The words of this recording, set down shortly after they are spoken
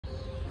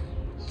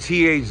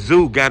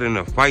THF got in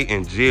a fight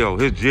in jail.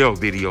 His jail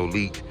video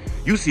leaked.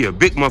 You see a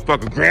big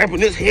motherfucker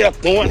grabbing his hair,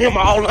 throwing him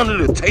all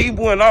under the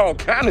table and all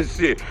kind of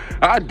shit.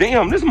 Ah,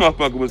 damn, this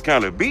motherfucker was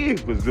kind of big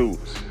for Zoo.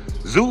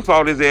 Zoo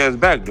fought his ass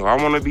back, though. I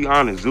want to be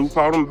honest. Zoo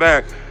fought him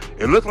back.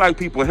 It looked like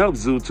people helped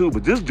Zoo, too,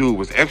 but this dude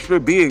was extra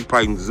big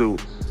fighting Zoo.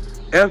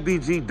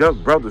 FBG Duck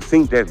Brother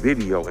seen that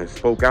video and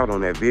spoke out on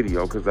that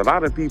video because a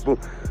lot of people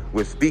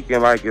were speaking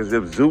like as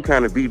if Zoo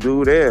kind of beat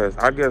dude ass.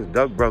 I guess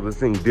Duck Brother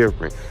seen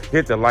different.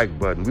 Hit the like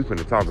button. We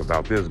finna talk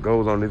about this.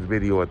 Goes on this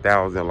video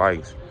 1,000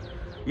 likes.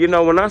 You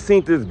know, when I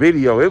seen this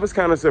video, it was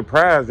kind of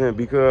surprising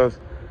because,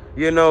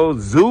 you know,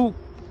 Zoo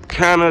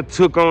kind of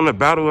took on the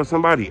battle of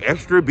somebody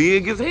extra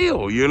big as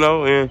hell, you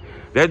know, and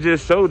that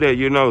just showed that,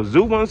 you know,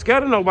 Zoo wasn't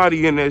scared of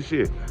nobody in that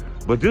shit.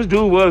 But this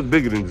dude was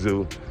bigger than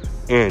Zoo.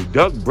 And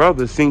Duck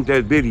Brother seen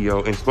that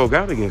video and spoke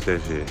out against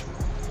that shit.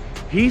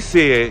 He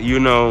said, you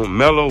know,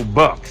 Mello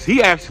Buckz.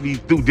 He actually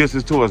threw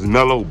disses towards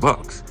Mello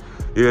Buckz.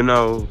 You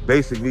know,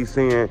 basically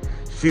saying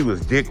she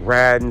was dick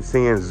riding,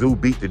 saying Zoo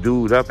beat the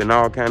dude up and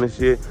all kind of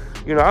shit.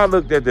 You know, I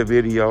looked at the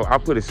video. I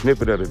put a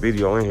snippet of the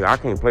video in here. I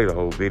can't play the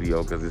whole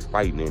video because it's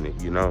fighting in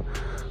it, you know.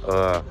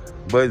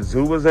 But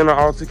Zoo was in an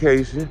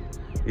altercation,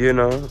 you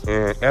know,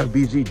 and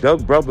FBG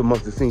Duck Brother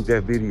must have seen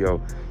that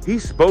video. He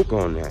spoke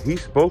on that. He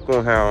spoke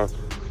on how,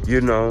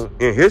 you know,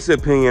 in his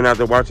opinion,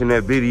 after watching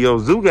that video,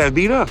 Zoo got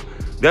beat up.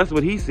 That's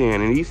what he's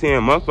saying. And he's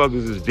saying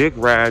motherfuckers is dick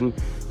riding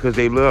because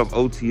they love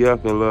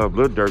OTF and love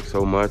Lil Durk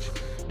so much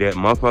that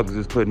motherfuckers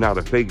is putting out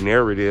a fake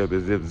narrative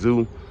as if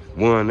Zoo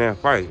won that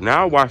fight.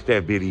 Now, I watched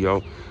that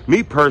video.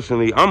 Me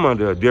personally, I'm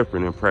under a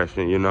different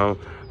impression, you know.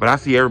 But I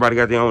see everybody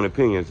got their own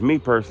opinions. Me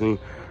personally,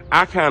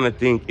 I kind of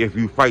think if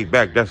you fight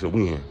back, that's a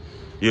win.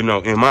 You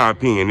know, in my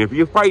opinion. If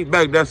you fight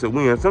back, that's a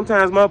win.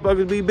 Sometimes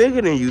motherfuckers be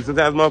bigger than you.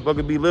 Sometimes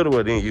motherfuckers be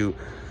littler than you.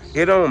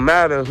 It don't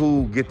matter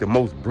who get the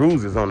most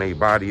bruises on their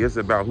body. It's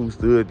about who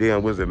stood there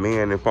and was a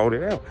man and fought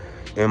it out,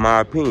 in my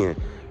opinion.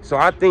 So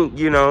I think,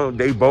 you know,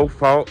 they both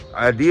fought.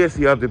 I did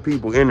see other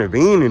people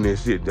intervene in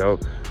this shit, though.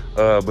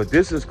 But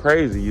this is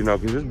crazy, you know,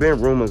 because there's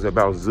been rumors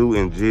about Zoo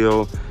in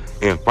jail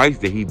and fights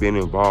that he been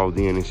involved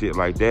in and shit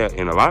like that.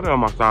 And a lot of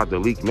them are starting to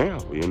leak now,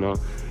 you know,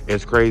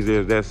 as crazy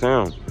as that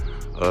sounds.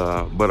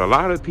 But a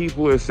lot of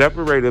people are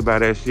separated by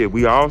that shit.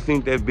 We all seen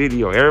that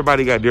video.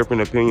 Everybody got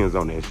different opinions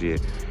on that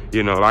shit.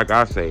 You know, like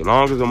I say,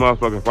 long as a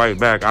motherfucker fight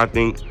back, I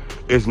think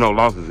it's no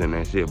losses in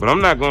that shit. But I'm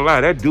not gonna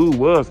lie, that dude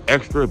was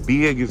extra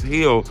big as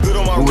hell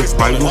who was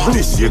fighting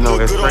Zoo. You know,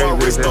 as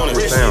crazy as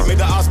that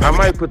sounds. I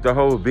might put the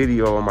whole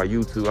video on my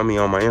YouTube,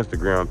 on my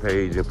Instagram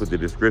page and put the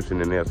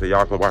description in there so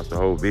y'all can watch the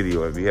whole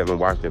video if you haven't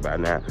watched it by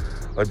now.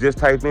 Or just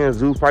type in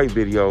Zoo fight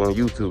video on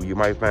YouTube, you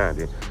might find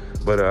it.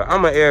 But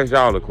I'm gonna ask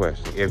y'all a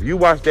question. If you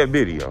watch that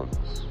video,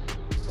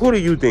 who do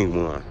you think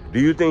won? Do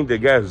you think the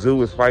guy Zoo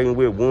was fighting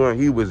with won?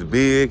 He was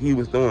big. He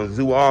was throwing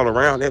Zoo all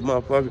around that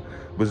motherfucker.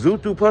 But Zoo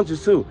threw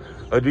punches too.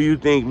 Or do you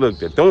think, look,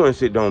 the throwing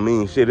shit don't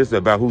mean shit. It's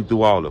about who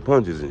threw all the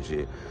punches and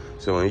shit.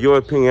 So in your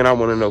opinion, I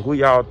want to know who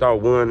y'all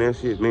thought won that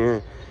shit,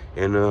 man.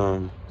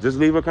 And just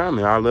leave a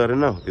comment. I'd love to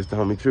know. It's the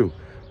homie True.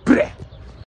 Blah.